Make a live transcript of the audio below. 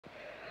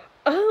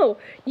Oh,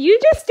 you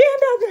just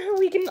stand up and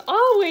we can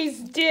always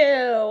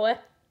do.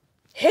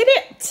 Hit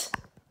it!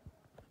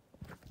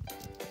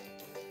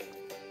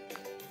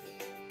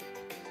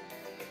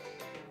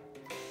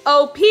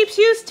 Oh, peeps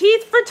use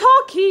teeth for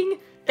talking.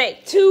 They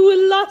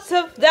do lots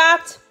of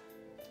that.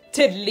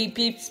 Tiddly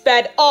peeps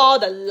spend all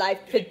the life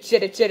for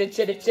chitter chitter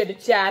chitter chitter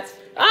chat.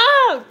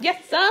 Oh,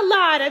 yes, a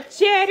lot of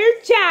chitter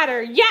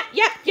chatter. Yeah.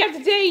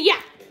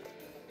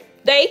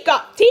 They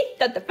got teeth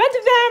at the front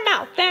of their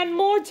mouth and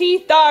more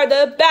teeth are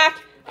the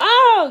back.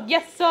 Oh,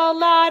 yes, a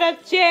lot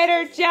of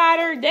chitter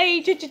chatter.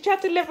 They chit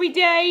chat every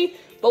day.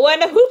 But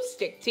when the hoops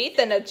stick teeth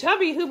and the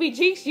chubby hoopy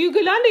cheeks, you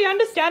can only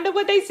understand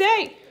what they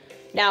say.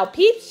 Now,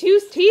 peeps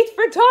use teeth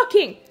for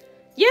talking.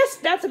 Yes,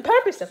 that's the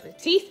purpose of the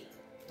teeth.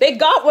 They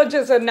got one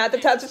just at the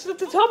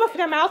top of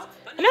their mouth,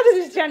 another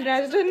just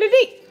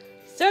underneath.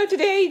 So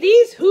today,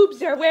 these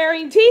hoops are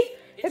wearing teeth.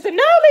 It's an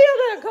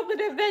only a couple of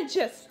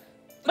adventures.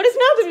 But it's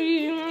not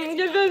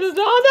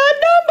all the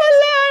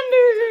Numberland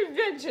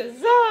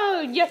adventures.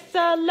 Oh, yes,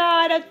 a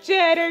lot of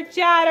chitter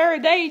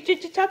chatter. They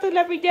chit chatted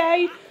every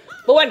day.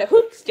 But when the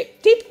hoops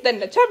stick teeth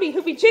and the chubby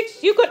hoopy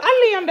cheeks, you could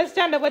only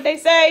understand what they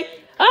say.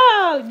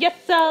 Oh,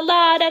 yes, a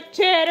lot of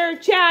chitter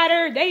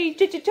chatter. They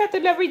chit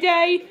chatted every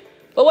day.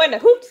 But when the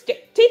hoops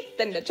stick teeth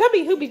and the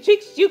chubby hoopy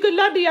cheeks, you could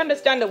hardly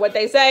understand what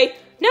they say.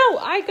 No,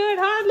 I could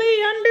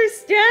hardly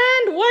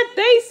understand what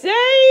they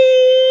say.